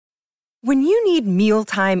When you need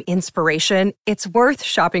mealtime inspiration, it's worth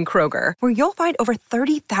shopping Kroger, where you'll find over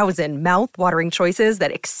 30,000 mouth-watering choices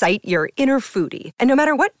that excite your inner foodie. And no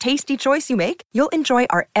matter what tasty choice you make, you'll enjoy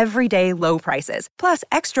our everyday low prices, plus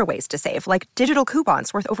extra ways to save, like digital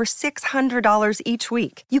coupons worth over $600 each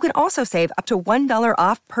week. You can also save up to $1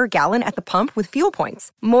 off per gallon at the pump with fuel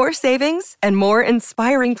points. More savings and more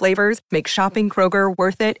inspiring flavors make shopping Kroger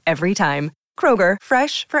worth it every time. Kroger,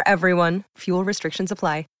 fresh for everyone. Fuel restrictions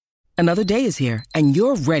apply. Another day is here, and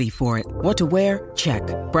you're ready for it. What to wear? Check.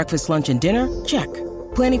 Breakfast, lunch, and dinner? Check.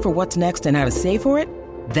 Planning for what's next and how to save for it?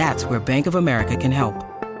 That's where Bank of America can help.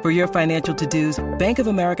 For your financial to-dos, Bank of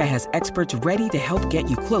America has experts ready to help get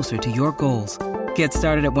you closer to your goals. Get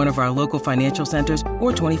started at one of our local financial centers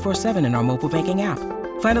or 24/7 in our mobile banking app.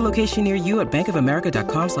 Find a location near you at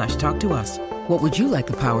bankofamerica.com/talktous. What would you like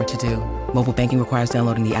the power to do? Mobile banking requires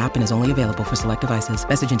downloading the app and is only available for select devices.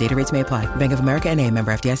 Message and data rates may apply. Bank of America N.A.,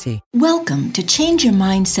 member FDIC. Welcome to Change Your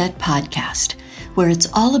Mindset podcast, where it's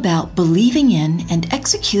all about believing in and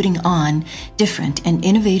executing on different and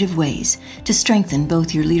innovative ways to strengthen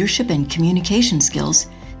both your leadership and communication skills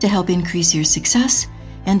to help increase your success,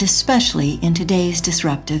 and especially in today's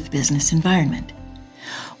disruptive business environment.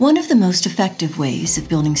 One of the most effective ways of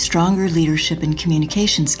building stronger leadership and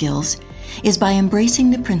communication skills is by embracing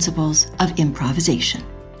the principles of improvisation.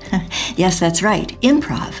 Yes, that's right,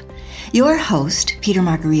 improv. Your host, Peter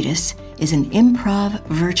Margaritis, is an improv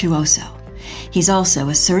virtuoso. He's also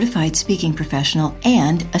a certified speaking professional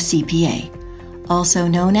and a CPA, also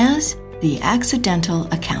known as the Accidental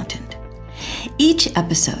Accountant. Each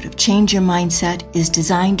episode of Change Your Mindset is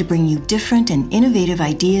designed to bring you different and innovative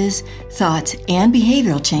ideas, thoughts, and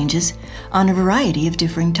behavioral changes on a variety of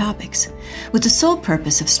differing topics, with the sole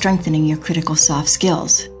purpose of strengthening your critical soft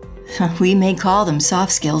skills. We may call them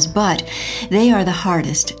soft skills, but they are the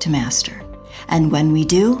hardest to master. And when we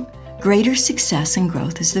do, greater success and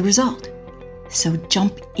growth is the result. So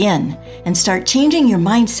jump in and start changing your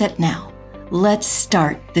mindset now. Let's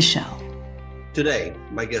start the show. Today,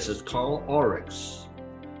 my guest is Carl Ulrichs.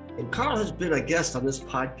 And Carl has been a guest on this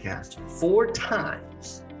podcast 4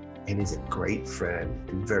 times. And he's a great friend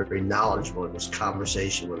and very knowledgeable in this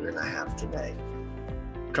conversation we're going to have today.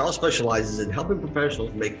 Carl specializes in helping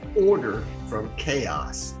professionals make order from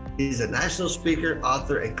chaos. He's a national speaker,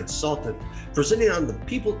 author, and consultant, presenting on the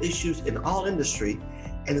people issues in all industry,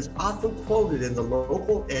 and is often quoted in the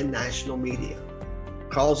local and national media.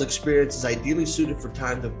 Carl's experience is ideally suited for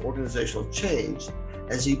times of organizational change,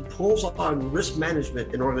 as he pulls on risk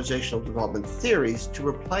management and organizational development theories to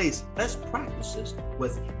replace best practices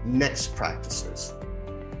with next practices.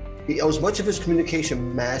 He owes much of his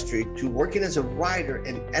communication mastery to working as a writer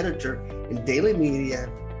and editor in daily media,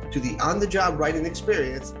 to the on-the-job writing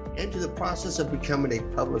experience, and to the process of becoming a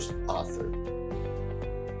published author.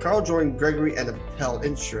 Carl joined Gregory and Appel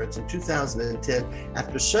Insurance in 2010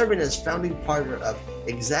 after serving as founding partner of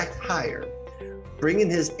Exact Hire, bringing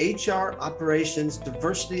his HR, operations,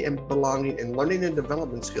 diversity and belonging, and learning and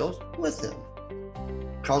development skills with him.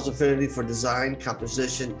 Carl's affinity for design,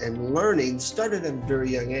 composition, and learning started at a very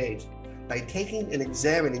young age by taking and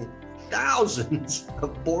examining thousands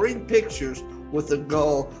of boring pictures with the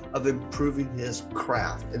goal of improving his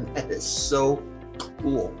craft. And that is so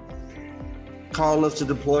cool. Carl loves to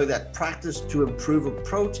deploy that practice to improve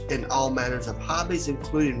approach in all manners of hobbies,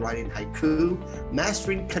 including writing haiku,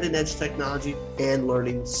 mastering cutting-edge technology, and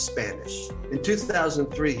learning Spanish. In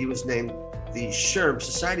 2003, he was named the SHRM,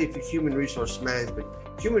 Society for Human Resource Management,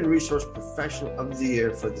 Human Resource Professional of the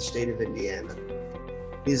Year for the state of Indiana.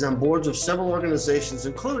 He's on boards of several organizations,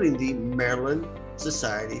 including the Maryland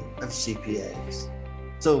Society of CPAs.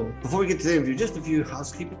 So before we get to the interview, just a few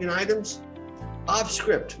housekeeping items. Off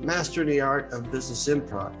Script, Mastering the Art of Business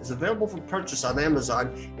Improv, is available for purchase on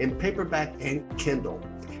Amazon in paperback and Kindle.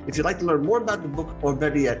 If you'd like to learn more about the book, or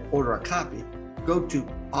better yet, order a copy, go to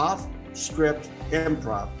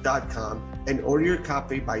offscriptimprov.com and order your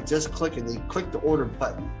copy by just clicking the Click to Order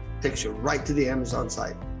button. It takes you right to the Amazon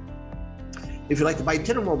site. If you'd like to buy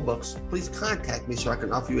 10 or more books, please contact me so I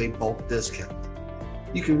can offer you a bulk discount.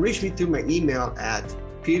 You can reach me through my email at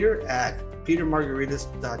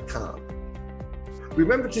peter@petermargaritis.com.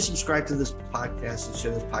 Remember to subscribe to this podcast and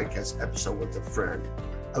share this podcast episode with a friend.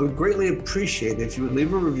 I would greatly appreciate it if you would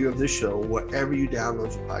leave a review of this show wherever you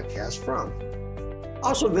download your podcast from.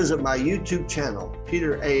 Also visit my YouTube channel,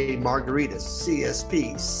 Peter A. Margaritis,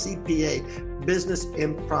 CSP, CPA, Business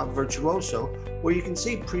Improv Virtuoso, where you can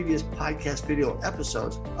see previous podcast video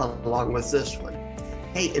episodes along with this one.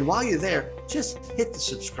 Hey, and while you're there, just hit the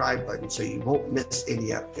subscribe button so you won't miss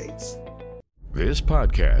any updates. This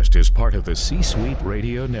podcast is part of the C-Suite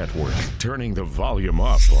Radio Network, turning the volume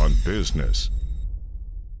up on business.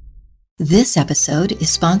 This episode is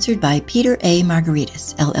sponsored by Peter A.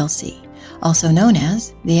 Margaritis, LLC, also known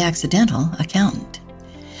as The Accidental Accountant.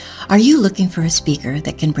 Are you looking for a speaker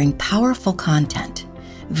that can bring powerful content,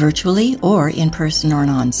 virtually or in person or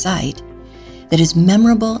on-site, that is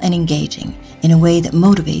memorable and engaging in a way that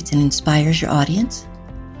motivates and inspires your audience?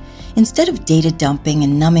 Instead of data dumping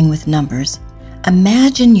and numbing with numbers,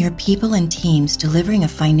 imagine your people and teams delivering a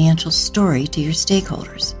financial story to your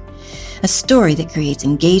stakeholders, a story that creates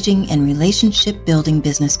engaging and relationship-building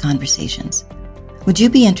business conversations. Would you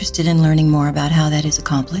be interested in learning more about how that is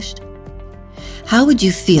accomplished? How would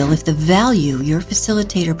you feel if the value your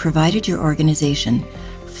facilitator provided your organization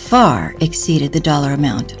far exceeded the dollar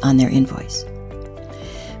amount on their invoice?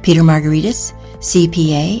 Peter Margaritis,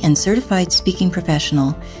 CPA and certified speaking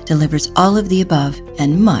professional, delivers all of the above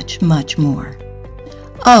and much, much more.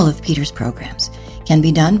 All of Peter's programs can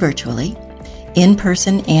be done virtually, in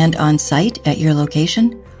person and on site at your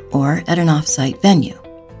location, or at an off-site venue.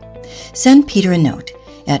 Send Peter a note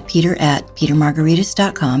at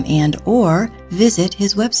peter@petermargaritis.com and or visit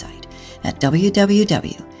his website at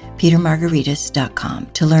www.petermargaritis.com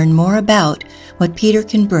to learn more about what Peter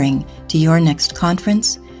can bring to your next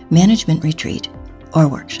conference, management retreat, or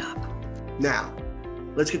workshop. Now,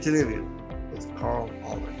 let's get to the interview with Carl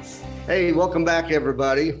Ulrichs. Hey, welcome back,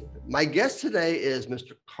 everybody. My guest today is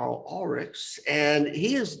Mr. Carl Ulrichs, and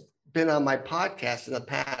he has been on my podcast in the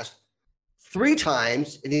past 3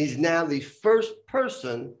 times, and he's now the first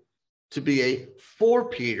person to be a for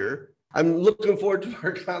Peter. I'm looking forward to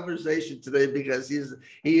our conversation today because he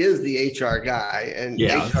is the HR guy and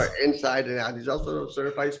HR inside and out. He's also a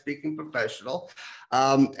certified speaking professional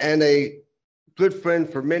and a good friend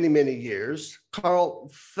for many, many years. Carl,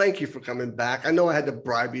 thank you for coming back. I know I had to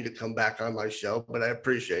bribe you to come back on my show, but I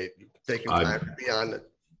appreciate you taking time to be on it.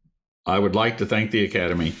 I would like to thank the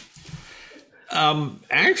Academy.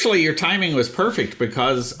 Actually, your timing was perfect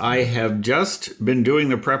because I have just been doing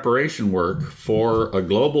the preparation work for a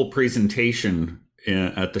global presentation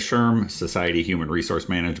at the SHRM Society Human Resource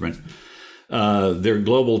Management, their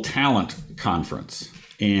Global Talent Conference.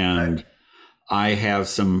 And I have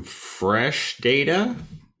some fresh data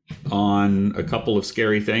on a couple of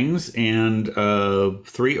scary things and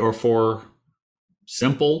 3 or 4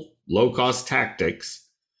 simple, low-cost tactics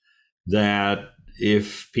that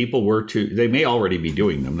if people were to, they may already be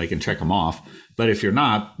doing them, they can check them off. But if you're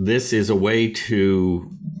not, this is a way to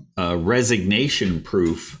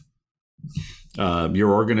resignation-proof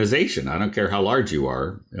your organization. I don't care how large you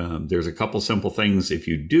are. There's a couple simple things. If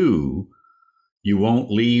you do, you won't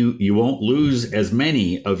lose as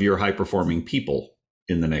many of your high-performing people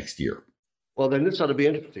in the next year. Well, then this ought to be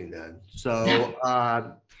interesting then. So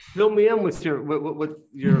fill me in with your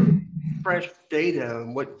fresh data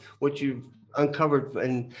and what you've uncovered.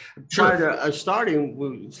 And prior to starting,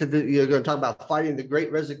 we said that you're going to talk about fighting the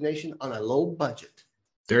Great Resignation on a low budget.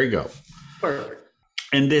 There you go. Perfect.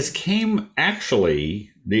 And this came actually,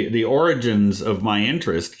 the origins of my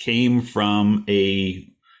interest came from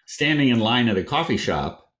standing in line at a coffee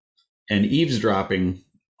shop and eavesdropping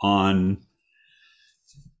on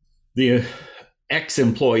the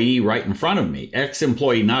ex-employee right in front of me.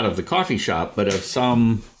 Ex-employee not of the coffee shop, but of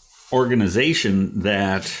some organization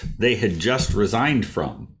that they had just resigned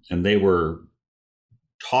from. And they were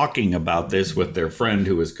talking about this with their friend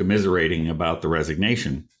who was commiserating about the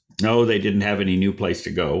resignation. No, they didn't have any new place to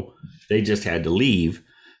go. They just had to leave.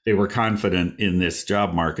 They were confident in this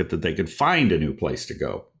job market that they could find a new place to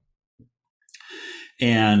go.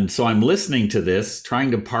 And so I'm listening to this, trying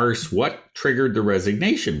to parse what triggered the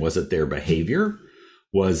resignation. Was it their behavior?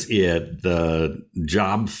 Was it the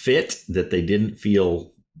job fit that they didn't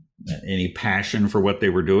feel any passion for what they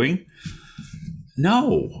were doing?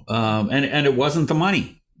 No. And it wasn't the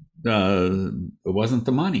money. It wasn't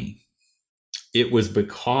the money. It was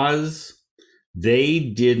because they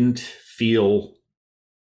didn't feel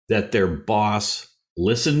that their boss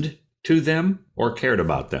listened to them or cared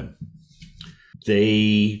about them.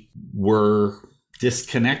 They were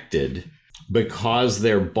disconnected because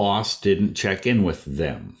their boss didn't check in with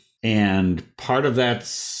them. And part of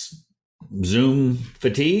that's Zoom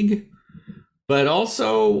fatigue, but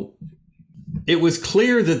also it was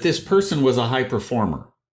clear that this person was a high performer.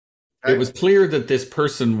 It was clear that this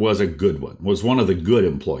person was a good one, was one of the good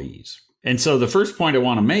employees. And so the first point I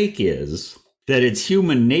want to make is that it's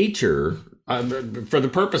human nature. For the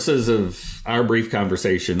purposes of our brief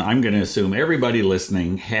conversation, I'm going to assume everybody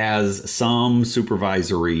listening has some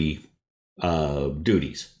supervisory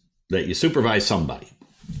duties, that you supervise somebody.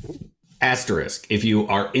 Asterisk. If you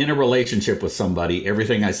are in a relationship with somebody,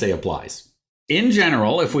 everything I say applies. In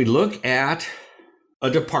general, if we look at a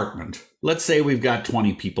department, let's say we've got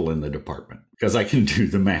 20 people in the department, because I can do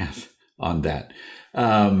the math on that.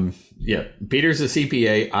 Peter's a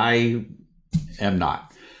CPA. I am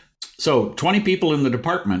not. So 20 people in the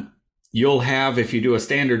department, you'll have, if you do a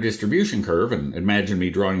standard distribution curve, and imagine me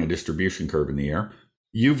drawing a distribution curve in the air,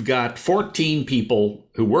 you've got 14 people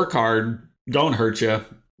who work hard, don't hurt you,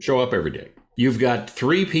 show up every day. You've got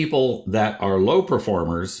 3 people that are low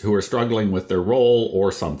performers who are struggling with their role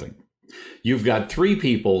or something. You've got 3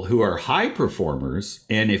 people who are high performers,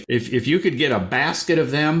 and if you could get a basket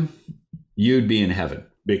of them, you'd be in heaven,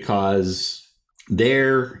 because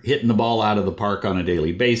they're hitting the ball out of the park on a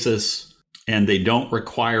daily basis, and they don't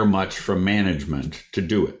require much from management to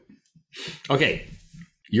do it. Okay,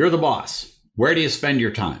 you're the boss. Where do you spend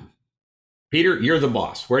your time? Peter, you're the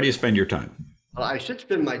boss. Where do you spend your time? Well, I should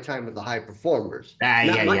spend my time with the high performers. Not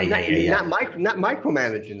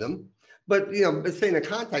micromanaging them, but staying in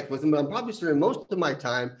contact with them. But I'm probably spending most of my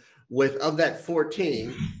time with, of that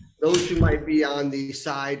 14, those who might be on the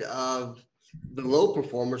side of the low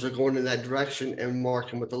performers are going in that direction and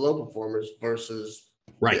working with the low performers versus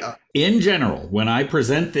right. In general, when I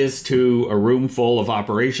present this to a room full of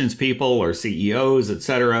operations people or CEOs,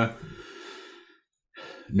 etc.,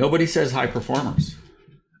 nobody says high performers.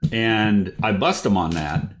 And I bust them on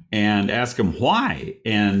that and ask them why.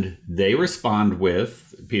 And they respond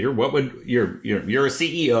with, Peter, what would you're a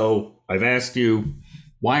CEO. I've asked you,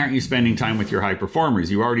 why aren't you spending time with your high performers?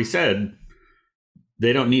 You already said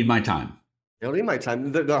they don't need my time. They don't need my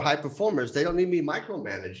time. They're high performers. They don't need me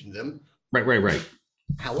micromanaging them. Right.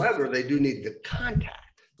 However, they do need the contact.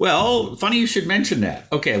 Well, funny you should mention that.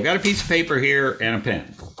 Okay, I've got a piece of paper here and a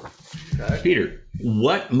pen. Okay. Peter,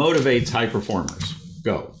 what motivates high performers?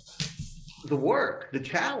 Go. The work, the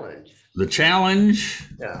challenge. The challenge.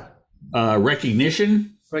 Yeah.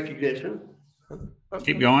 Recognition.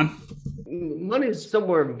 Keep going. Money is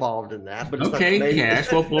somewhere involved in that, but it's okay, not cash.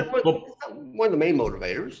 It's not one of the main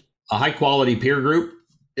motivators. A high quality peer group.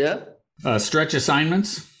 Yeah. Stretch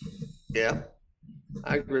assignments. Yeah,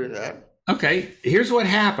 I agree with that. Okay, here's what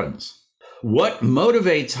happens. What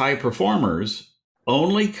motivates high performers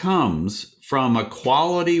only comes from a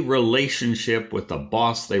quality relationship with the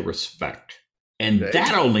boss they respect. And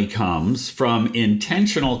that only comes from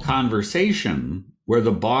intentional conversation where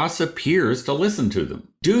the boss appears to listen to them.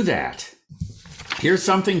 Do that. Here's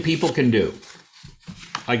something people can do.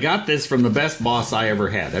 I got this from the best boss I ever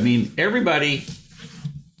had. I mean, everybody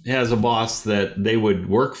has a boss that they would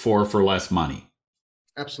work for less money.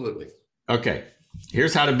 Absolutely. Okay,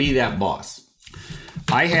 here's how to be that boss.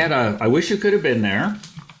 I wish you could have been there.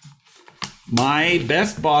 My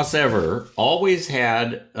best boss ever always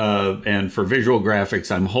had, and for visual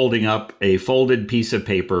graphics, I'm holding up a folded piece of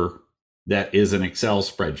paper that is an Excel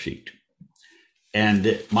spreadsheet.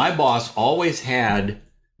 And my boss always had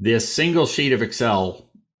this single sheet of Excel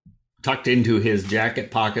tucked into his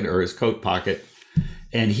jacket pocket or his coat pocket,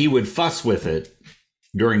 and he would fuss with it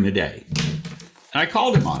during the day. And I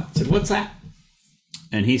called him on it, said, "What's that?"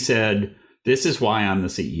 And he said, "This is why I'm the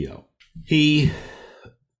CEO." He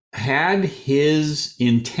had his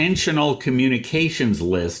intentional communications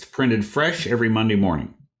list printed fresh every Monday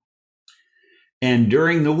morning. And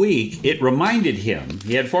during the week, it reminded him,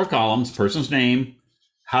 he had 4 columns, person's name,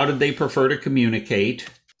 how did they prefer to communicate?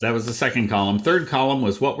 That was the second column. Third column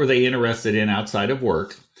was what were they interested in outside of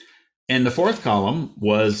work? And the fourth column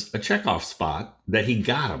was a checkoff spot that he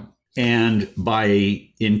got them. And by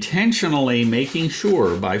intentionally making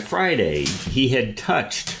sure by Friday he had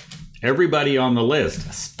touched everybody on the list,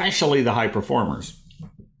 especially the high performers,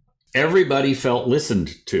 everybody felt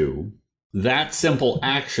listened to. That simple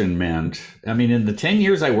action meant, I mean, in the 10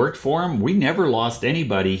 years I worked for him, we never lost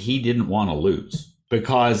anybody he didn't want to lose.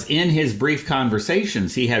 Because in his brief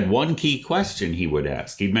conversations, he had one key question he would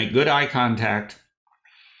ask. He'd make good eye contact.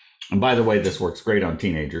 And by the way, this works great on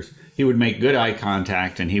teenagers. He would make good eye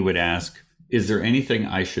contact and he would ask, "Is there anything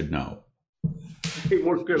I should know?" It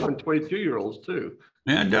works good on 22-year-olds too.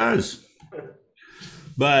 Yeah, it does.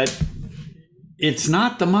 But it's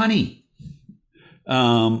not the money.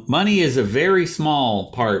 Money is a very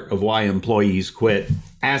small part of why employees quit.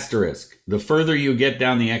 Asterisk. The further you get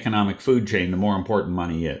down the economic food chain, the more important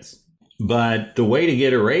money is. But the way to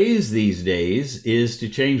get a raise these days is to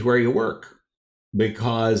change where you work.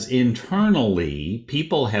 Because internally,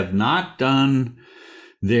 people have not done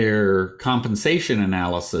their compensation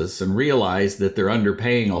analysis and realized that they're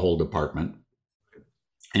underpaying a whole department.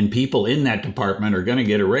 And people in that department are going to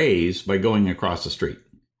get a raise by going across the street.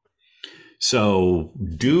 So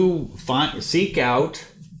seek out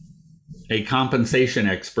a compensation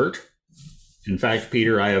expert. In fact,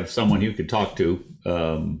 Peter, I have someone you could talk to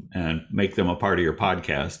and make them a part of your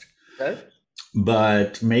podcast. Okay.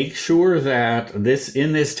 But make sure that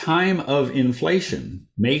in this time of inflation,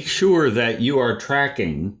 make sure that you are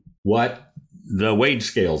tracking what the wage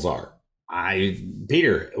scales are.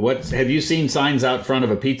 Peter, have you seen signs out front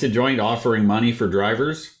of a pizza joint offering money for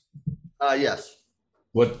drivers? Yes.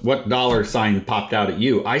 What dollar sign popped out at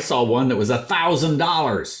you? I saw one that was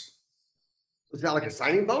 $1,000. Is that like a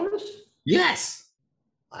signing bonus? Yes.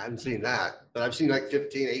 I haven't seen that, but I've seen like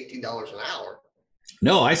 $15, $18 an hour.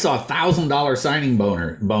 No, I saw $1,000 signing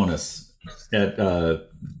bonus at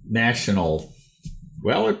national.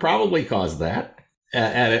 Well, it probably caused that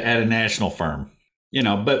at a national firm,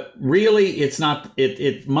 but really it's not,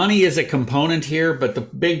 money is a component here. But the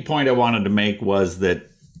big point I wanted to make was that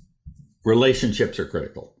relationships are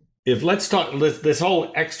critical. Let's talk this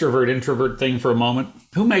whole extrovert introvert thing for a moment.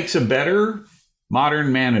 Who makes a better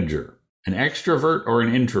modern manager, an extrovert or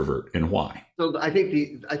an introvert, and why? So I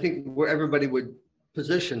think where everybody would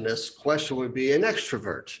position this question would be an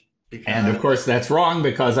extrovert. And of course that's wrong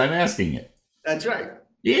because I'm asking it. That's right.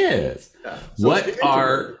 Yes. Yeah. So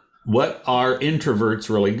what are introverts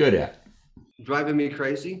really good at? Driving me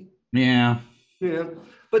crazy. Yeah. Yeah.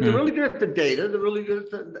 But they're really good at the data. They're really good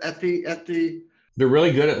at the. They're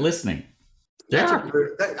really good at listening. Yeah.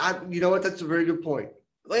 You know what? That's a very good point.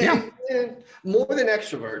 Yeah. More than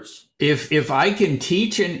extroverts. If I can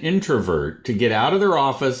teach an introvert to get out of their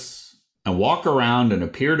office and walk around and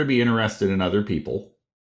appear to be interested in other people.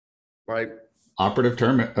 Right. Operative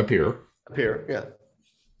term, appear. Appear, yeah.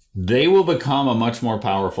 They will become a much more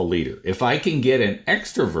powerful leader. If I can get an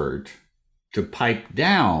extrovert to pipe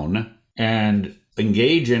down and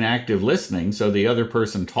engage in active listening so the other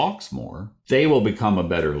person talks more, they will become a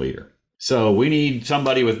better leader. So we need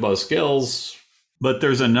somebody with both skills. But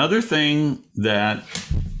there's another thing that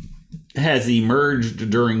has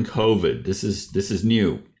emerged during COVID. This is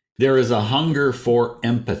new. There is a hunger for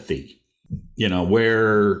empathy,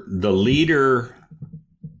 where the leader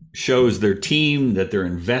shows their team that they're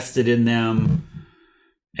invested in them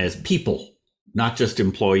as people, not just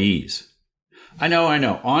employees. I know.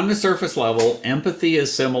 On the surface level, empathy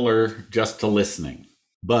is similar just to listening,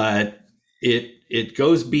 but it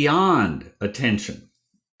goes beyond attention.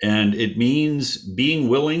 And it means being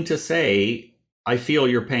willing to say, I feel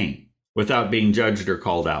your pain, without being judged or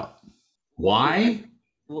called out. Why?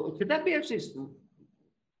 Well, could that be actually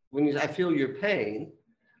when I feel your pain?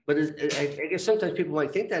 But I guess sometimes people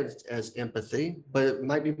might think that as empathy, but it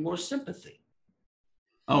might be more sympathy.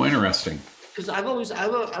 Oh, interesting. Because I've always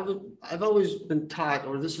been taught,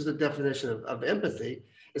 or this is the definition of empathy: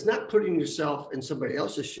 it's not putting yourself in somebody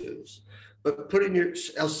else's shoes, but putting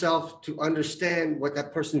yourself to understand what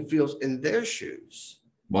that person feels in their shoes.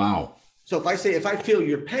 Wow. So if I feel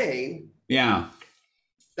your pain, yeah.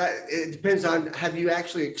 That it depends on, have you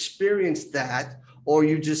actually experienced that, or are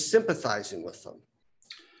you just sympathizing with them?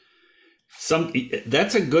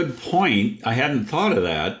 That's a good point. I hadn't thought of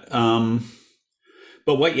that.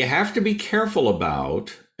 But what you have to be careful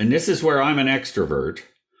about, and this is where I'm an extrovert,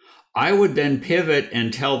 I would then pivot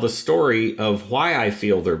and tell the story of why I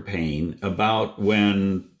feel their pain about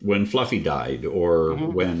when Fluffy died, or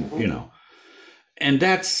when, and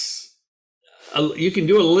that's, you can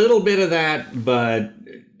do a little bit of that, but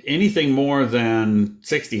anything more than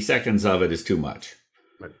 60 seconds of it is too much.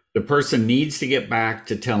 Right. The person needs to get back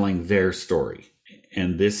to telling their story.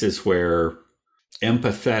 And this is where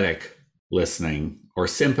empathetic listening or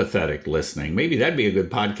sympathetic listening, maybe that'd be a good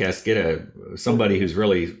podcast. Get somebody who's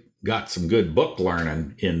really got some good book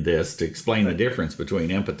learning in this to explain the difference between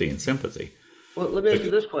empathy and sympathy. Well, let me ask you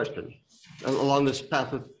this question along this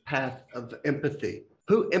path of empathy.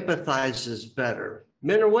 Who empathizes better,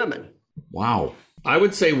 men or women? Wow. I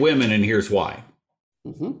would say women, and here's why.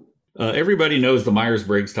 Everybody knows the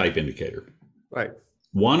Myers-Briggs type indicator. Right.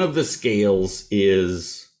 One of the scales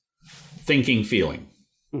is thinking, feeling.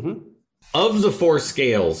 Of the 4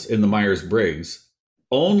 scales in the Myers-Briggs,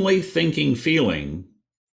 only thinking, feeling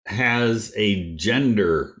has a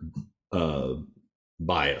gender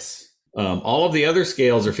bias. All of the other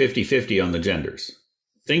scales are 50-50 on the genders.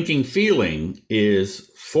 Thinking, feeling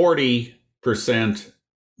is 40%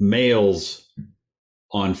 males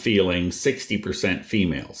on feeling, 60%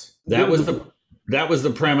 females. That was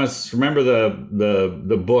the premise. Remember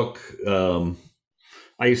the book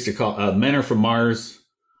I used to call Men Are From Mars,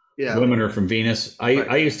 Women Are From Venus.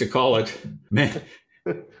 I used to call it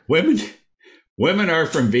women are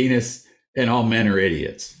from Venus and all men are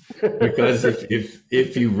idiots. Because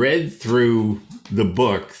if you read through the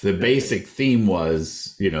book, the basic theme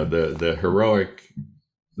was, the heroic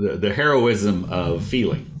the heroism of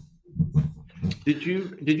feeling. Did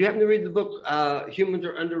you happen to read the book Humans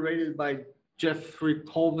Are Underrated by Jeffrey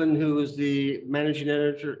Colvin, who is the managing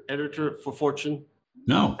editor for Fortune?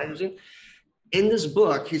 No. Magazine? In this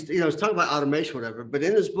book, he's talking about automation, whatever, but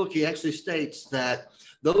in this book, he actually states that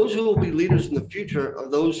those who will be leaders in the future are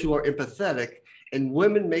those who are empathetic, and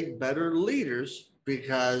women make better leaders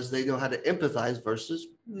because they know how to empathize versus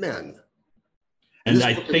men. And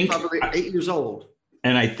I think probably 8 years old.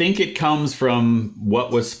 And I think it comes from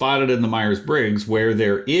what was spotted in the Myers-Briggs, where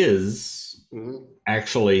there is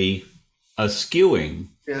actually a skewing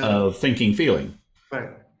of thinking feeling. Right.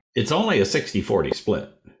 It's only a 60-40 split.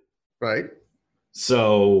 Right.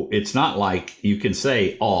 So it's not like you can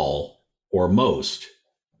say all or most.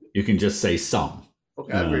 You can just say some.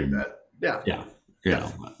 Okay, I agree with that. Yeah. Yeah. You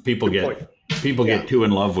know, people get too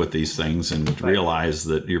in love with these things and realize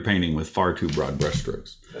that you're painting with far too broad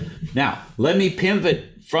brushstrokes. Now, let me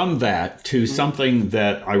pivot from that to something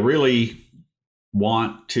that I really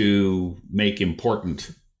want to make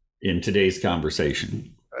important in today's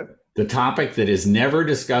conversation. The topic that is never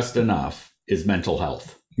discussed enough is mental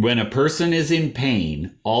health. When a person is in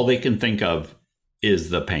pain, all they can think of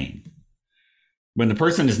is the pain. When the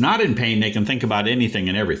person is not in pain, they can think about anything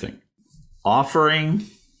and everything. Offering,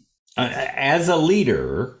 as a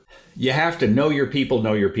leader, you have to know your people,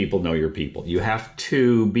 know your people, know your people. You have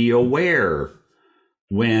to be aware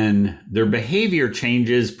when their behavior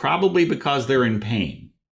changes, probably because they're in pain.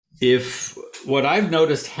 If what I've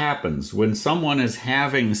noticed happens when someone is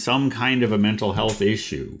having some kind of a mental health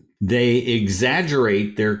issue, they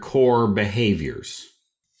exaggerate their core behaviors.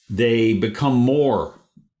 They become more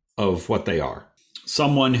of what they are.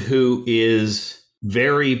 Someone who is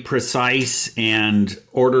very precise and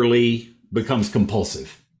orderly becomes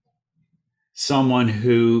compulsive. Someone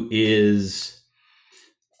who is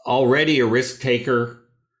already a risk taker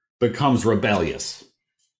becomes rebellious.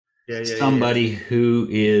 Somebody who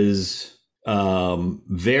is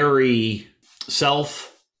very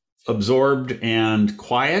self-absorbed and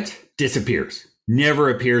quiet disappears. Never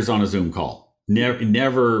appears on a Zoom call.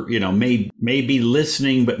 Never, may be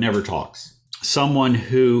listening but never talks. Someone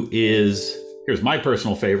who is, here's my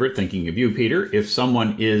personal favorite, thinking of you, Peter. If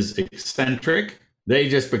someone is eccentric, they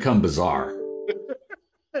just become bizarre.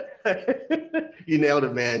 You nailed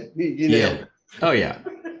it, man. You nailed it. Oh, yeah.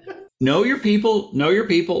 Know your people, know your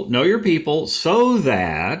people, know your people, so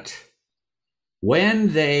that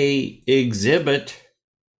when they exhibit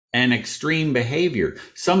an extreme behavior,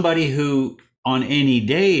 somebody who on any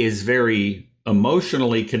day is very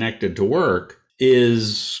emotionally connected to work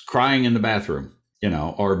is crying in the bathroom,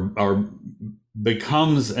 or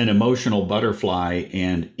becomes an emotional butterfly,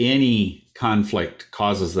 and any conflict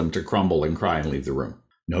causes them to crumble and cry and leave the room.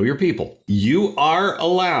 Know your people. You are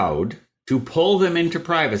allowed to pull them into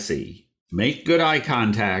privacy, make good eye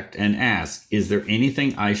contact, and ask, is there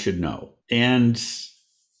anything I should know? And,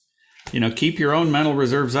 keep your own mental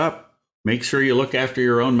reserves up. Make sure you look after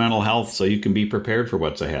your own mental health so you can be prepared for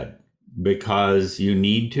what's ahead, because you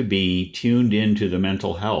need to be tuned into the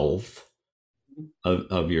mental health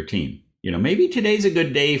of your team. Maybe today's a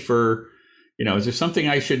good day for, is there something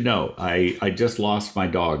I should know? I just lost my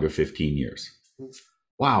dog of 15 years.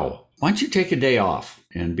 Wow. Why don't you take a day off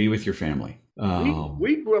and be with your family?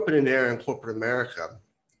 We grew up in an era in corporate America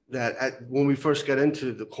that when we first got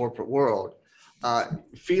into the corporate world,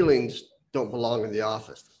 feelings don't belong in the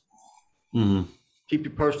office. Mm-hmm. Keep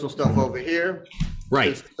your personal stuff over here.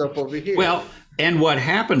 Right. Stuff over here. Well, and what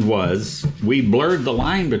happened was we blurred the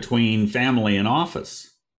line between family and office.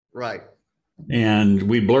 Right. And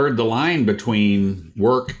we blurred the line between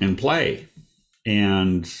work and play.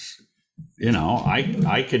 And,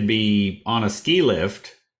 I could be on a ski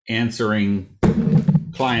lift answering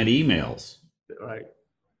client emails. Right.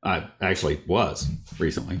 I actually was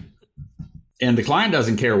recently. And the client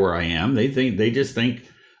doesn't care where I am. They just think,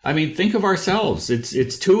 think of ourselves.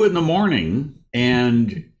 It's 2 a.m.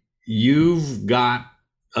 and you've got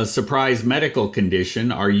a surprise medical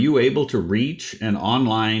condition. Are you able to reach an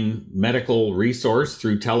online medical resource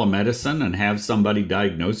through telemedicine and have somebody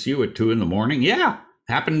diagnose you at 2 a.m? Yeah.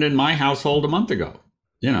 Happened in my household a month ago.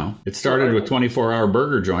 It started with 24-hour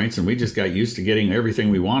burger joints, and we just got used to getting everything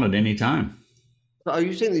we wanted anytime. So are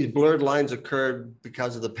you saying these blurred lines occurred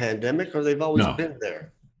because of the pandemic, or they've always been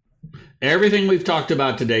there? Everything we've talked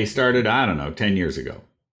about today started, 10 years ago.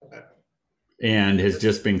 Okay. And has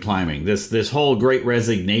just been climbing. This whole great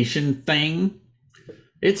resignation thing,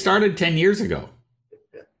 it started 10 years ago.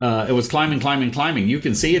 It was climbing. You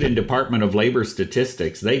can see it in Department of Labor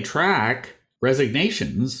statistics. They track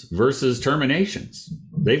resignations versus terminations.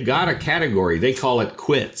 They've got a category. They call it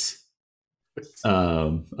quits.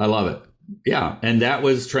 I love it. Yeah. And that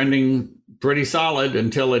was trending pretty solid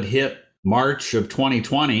until it hit March of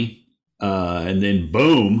 2020. And then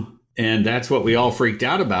boom. And that's what we all freaked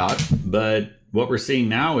out about. But what we're seeing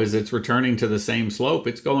now is it's returning to the same slope.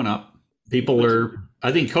 It's going up. I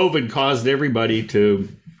think COVID caused everybody to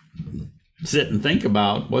sit and think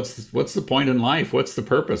about what's the point in life? What's the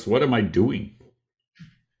purpose? What am I doing?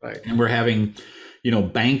 Right. And we're having,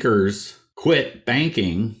 bankers quit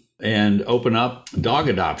banking and open up a dog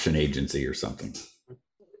adoption agency or something.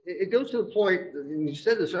 It goes to the point, and you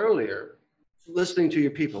said this earlier, listening to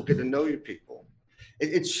your people, get to know your people.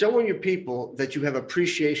 It's showing your people that you have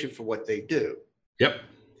appreciation for what they do. Yep.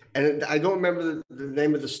 And I don't remember the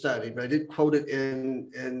name of the study, but I did quote it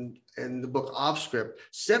in the book Off Script.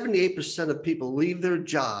 78% of people leave their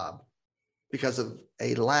job because of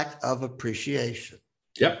a lack of appreciation.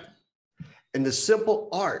 Yep. And the simple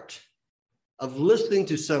art of listening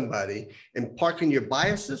to somebody and parking your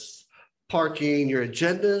biases, parking your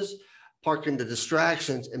agendas, parking the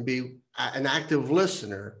distractions, and be an active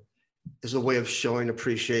listener is a way of showing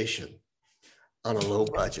appreciation on a low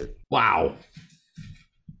budget. Wow.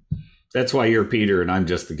 That's why you're Peter and I'm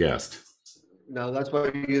just the guest. No, that's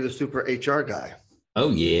why you're the super HR guy.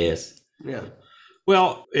 Oh, yes. Yeah.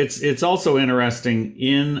 Well, it's also interesting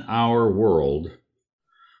in our world.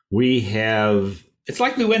 It's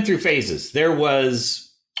like we went through phases. There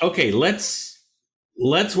was, okay, let's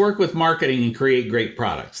work with marketing and create great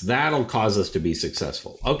products. That'll cause us to be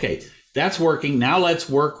successful. Okay, that's working. Now let's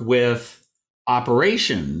work with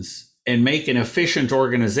operations and make an efficient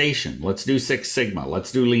organization. Let's do Six Sigma.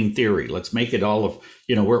 Let's do Lean Theory. Let's make it all of,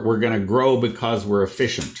 we're going to grow because we're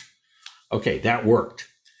efficient. Okay, that worked.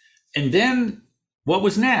 And then what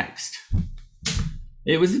was next?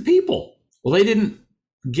 It was the people. Well, they didn't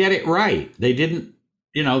get it right. They didn't,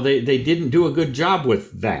 they didn't do a good job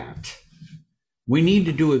with that. We need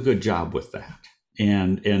to do a good job with that.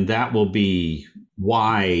 And that will be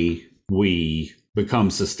why we become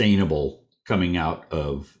sustainable coming out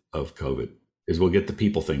of COVID, is we'll get the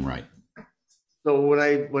people thing right. So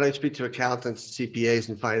when I speak to accountants, CPAs,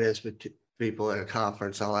 and finance people at a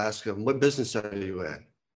conference, I'll ask them, what business are you in?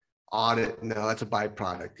 Audit, no, that's a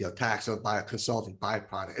byproduct. Tax, consulting,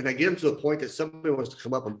 byproduct. And I get them to the point that somebody wants to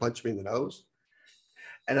come up and punch me in the nose.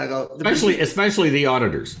 And I go, especially the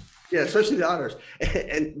auditors. Yeah, especially the auditors.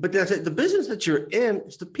 But that's it. The business that you're in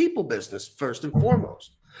is the people business first and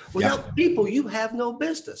foremost. Without people, you have no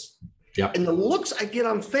business. Yep. And the looks I get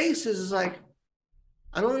on faces is like,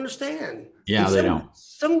 I don't understand. Yeah, they don't.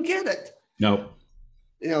 Some get it. Nope.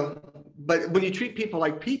 But when you treat people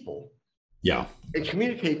like people, yeah, and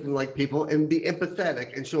communicate them like people and be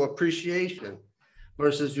empathetic and show appreciation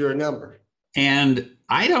versus you're a number. And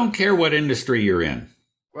I don't care what industry you're in.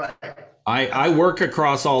 Right. I work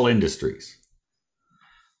across all industries.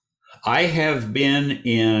 I have been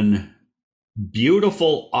in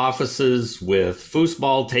beautiful offices with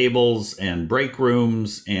foosball tables and break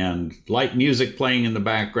rooms and light music playing in the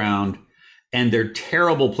background. And they're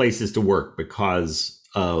terrible places to work because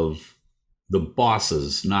of the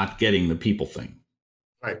bosses not getting the people thing.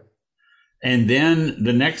 Right. And then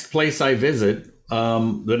the next place I visited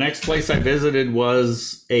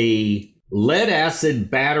was a lead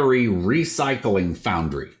acid battery recycling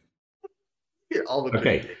foundry.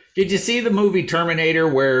 Okay. Did you see the movie Terminator,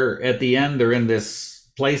 where at the end they're in this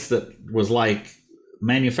place that was like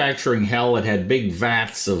manufacturing hell? It had big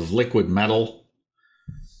vats of liquid metal.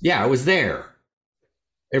 Yeah, it was there.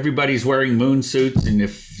 Everybody's wearing moon suits, and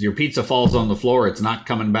if your pizza falls on the floor, it's not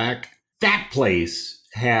coming back. That place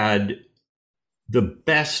had the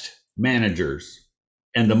best managers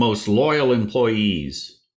and the most loyal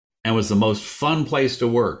employees and was the most fun place to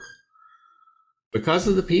work because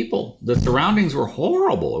of the people. The surroundings were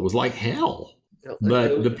horrible. It was like hell,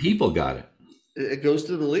 but the people got it. It goes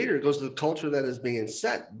to the leader. It goes to the culture that is being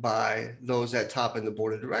set by those at top in the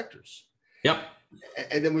board of directors. Yep.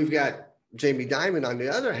 And then we've got Jamie Dimon, on the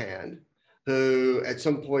other hand, who at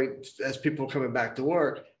some point, as people were coming back to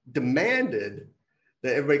work, demanded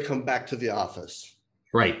that everybody come back to the office.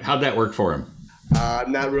 Right. How'd that work for him?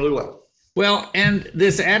 Not really well. Well, and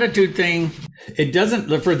this attitude thing, it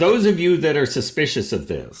doesn't, for those of you that are suspicious of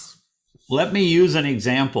this, let me use an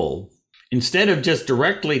example. Instead of just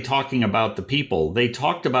directly talking about the people, they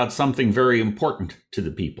talked about something very important to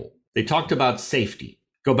the people. They talked about safety.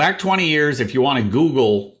 Go back 20 years if you want to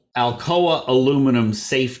Google Alcoa aluminum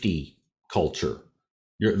safety culture.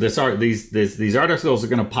 These articles are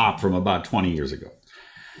going to pop from about 20 years ago.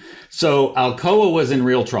 So Alcoa was in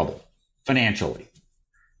real trouble financially.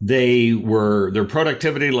 Their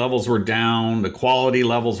productivity levels were down. The quality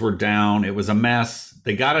levels were down. It was a mess.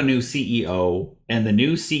 They got a new CEO, and the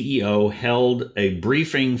new CEO held a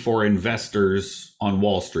briefing for investors on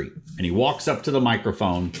Wall Street. And he walks up to the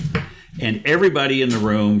microphone, and everybody in the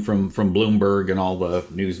room from Bloomberg and all the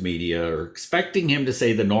news media are expecting him to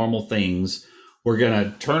say the normal things. We're going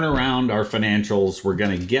to turn around our financials. We're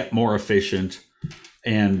going to get more efficient,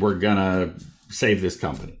 and we're going to save this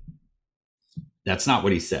company. That's not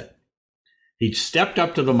what he said. He stepped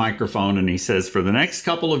up to the microphone and he says, for the next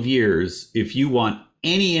couple of years, if you want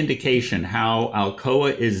any indication how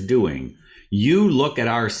Alcoa is doing, you look at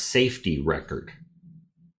our safety record.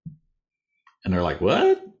 And they're like,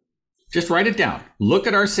 what? Just write it down. Look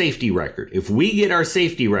at our safety record. If we get our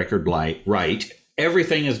safety record right,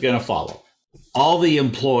 everything is going to follow. All the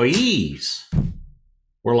employees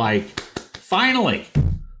were like, finally,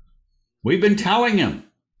 we've been telling him.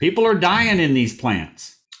 People are dying in these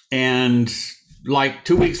plants. And like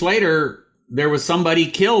 2 weeks later, there was somebody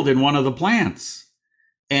killed in one of the plants.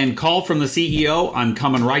 And call from the CEO, I'm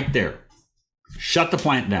coming right there. Shut the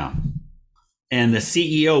plant down. And the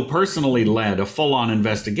CEO personally led a full-on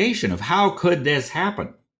investigation of how could this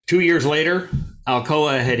happen. 2 years later,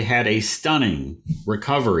 Alcoa had a stunning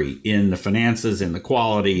recovery in the finances, in the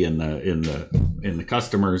quality, in the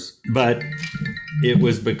customers. But it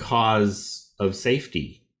was because of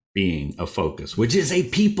safety being a focus, which is a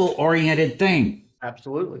people-oriented thing.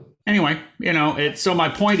 Absolutely. Anyway, so my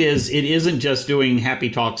point is, it isn't just doing happy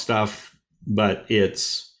talk stuff, but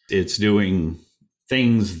it's doing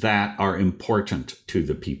things that are important to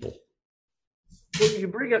the people. Well, you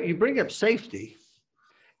bring up safety,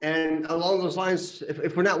 and along those lines,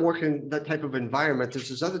 if we're not working in that type of environment, there's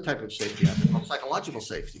this other type of safety out there called psychological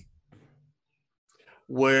safety,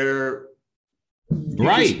 where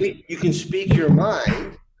you can speak your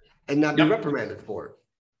mind and not be reprimanded for it.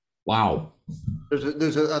 Wow.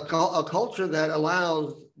 There's a culture that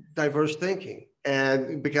allows diverse thinking,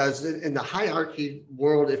 and because in the hierarchy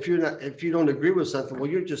world, if you don't agree with something, well,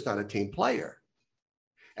 you're just not a team player,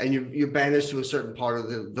 and you're banished to a certain part of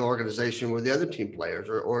the organization where the other team players,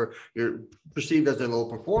 or you're perceived as a low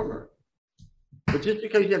performer. But just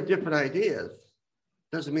because you have different ideas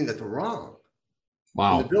doesn't mean that they're wrong.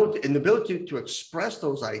 Wow. And the ability to express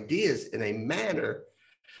those ideas in a manner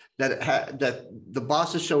that the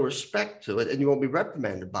bosses show respect to it and you won't be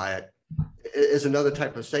reprimanded by it is another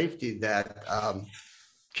type of safety that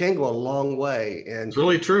can go a long way in it's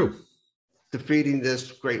really true defeating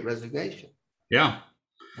this great resignation. Yeah.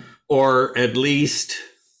 Or at least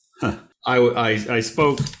I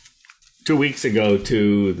spoke 2 weeks ago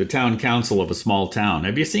to the town council of a small town.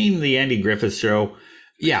 Have you seen the Andy Griffith show?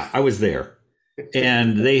 Yeah, I was there.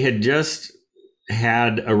 And they had just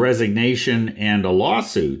had a resignation and a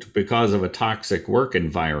lawsuit because of a toxic work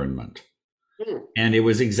environment. And it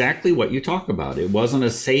was exactly what you talk about. It wasn't a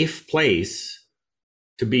safe place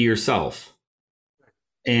to be yourself.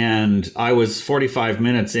 And I was 45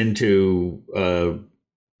 minutes into a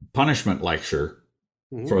punishment lecture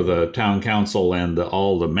for the town council and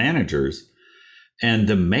all the managers. And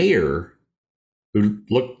the mayor, who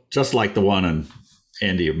looked just like the one in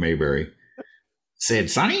Andy of Mayberry,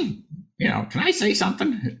 said, Sonny, can I say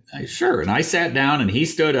something? Sure. And I sat down and he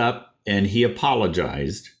stood up and he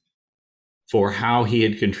apologized for how he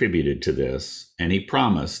had contributed to this. And he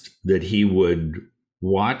promised that he would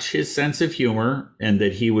watch his sense of humor and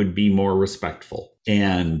that he would be more respectful.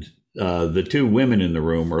 And the two women in the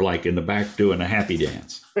room were like in the back doing a happy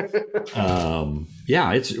dance. That's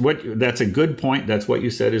a good point. That's what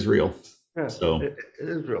you said is real. Yeah, so it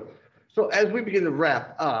is real. So as we begin to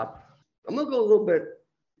wrap up, I'm going to go a little bit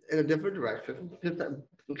in a different direction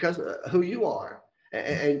because who you are.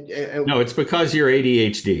 And no, it's because you're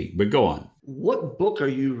ADHD, but go on. What book are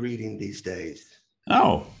you reading these days?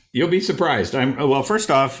 Oh, you'll be surprised.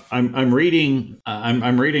 First off, I'm reading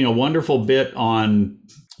a wonderful bit on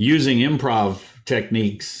using improv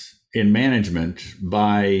techniques in management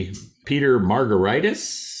by Peter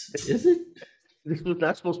Margaritis. Is it? This was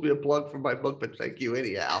not supposed to be a plug for my book, but thank you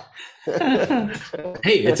anyhow.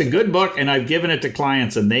 Hey, it's a good book, and I've given it to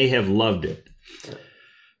clients, and they have loved it.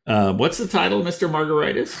 What's the title, Mr.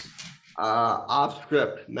 Margaritis? Off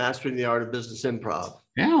Script, Mastering the Art of Business Improv.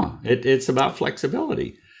 Yeah, it's about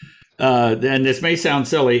flexibility. And this may sound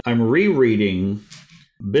silly. I'm rereading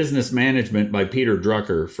Business Management by Peter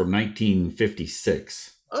Drucker from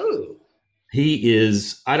 1956. Oh. He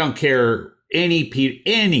is, I don't care, any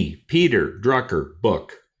Peter Drucker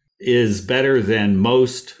book is better than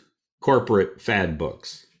most corporate fad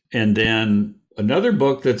books. And then another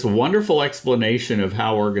book that's a wonderful explanation of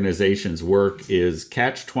how organizations work is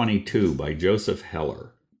Catch-22 by Joseph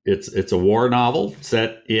Heller. It's a war novel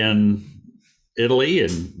set in Italy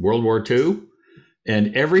in World War II,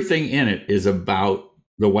 and everything in it is about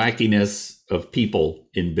the wackiness of people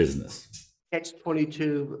in business.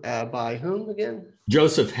 Catch-22 by whom again?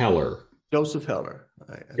 Joseph Heller. Joseph Heller.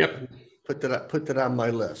 Yep. Put that on my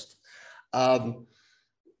list. Well,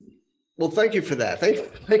 thank you for that. Thank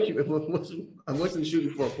you. I wasn't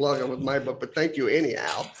shooting for a plug with my book, but thank you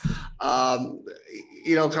anyhow. Carl,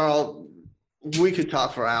 we could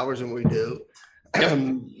talk for hours, and we do. Yep.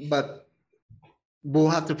 But we'll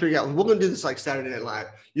have to figure out. We're going to do this like Saturday Night Live.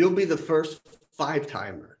 You'll be the first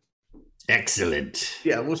 5-timer. Excellent.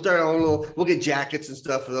 Yeah, we'll start our own little. We'll get jackets and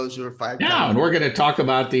stuff for those who are 5-timers. Yeah, and we're going to talk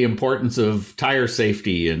about the importance of tire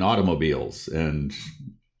safety in automobiles and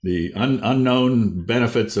the unknown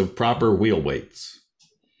benefits of proper wheel weights.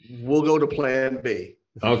 We'll go to Plan B.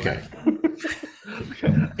 Okay.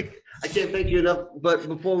 I can't thank you enough. But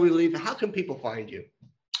before we leave, how can people find you?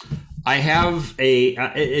 I have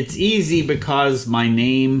it's easy because my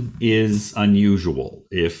name is unusual.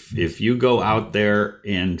 If you go out there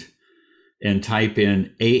and type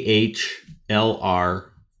in AHLRICHS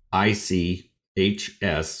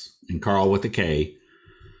and Carl with a K,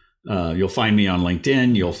 you'll find me on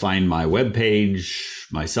LinkedIn. You'll find my webpage.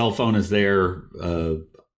 My cell phone is there.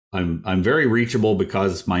 I'm very reachable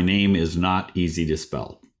because my name is not easy to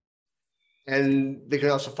spell. And they can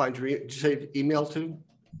also find your email too?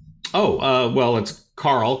 Well, it's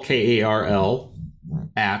Carl, Karl,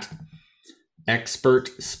 at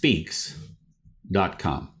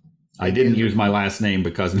expertspeaks.com. I didn't use my last name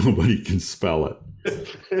because nobody can spell it.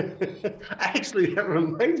 Actually, that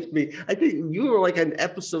reminds me. I think you were like on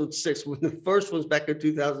episode 6 when the first was back in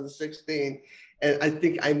 2016. And I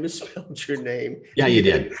think I misspelled your name. Yeah, you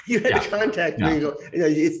did. You had to contact me and go,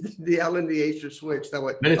 it's the L and the H are switched.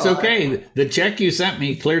 But it's okay. The check you sent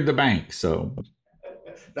me cleared the bank, so.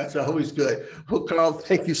 That's always good. Well, Carl,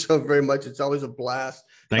 thank you so very much. It's always a blast.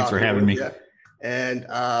 Thanks for having me. And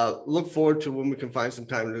look forward to when we can find some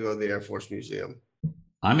time to go to the Air Force Museum.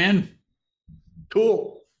 I'm in.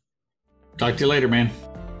 Cool. Talk to you later, man.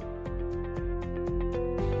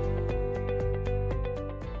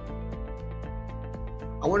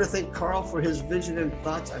 I want to thank Carl for his vision and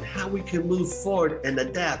thoughts on how we can move forward and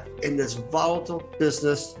adapt in this volatile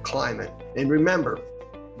business climate. And remember,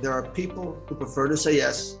 there are people who prefer to say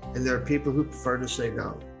yes, and there are people who prefer to say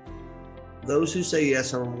no. Those who say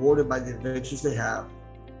yes are rewarded by the adventures they have,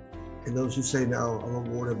 and those who say no are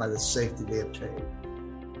rewarded by the safety they obtain.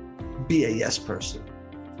 Be a yes person.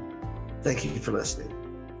 Thank you for listening.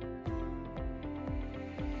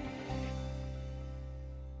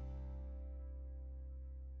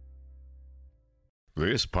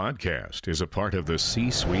 This podcast is a part of the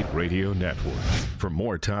C-Suite Radio Network. For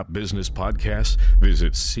more top business podcasts,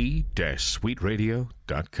 visit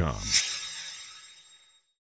c-suiteradio.com.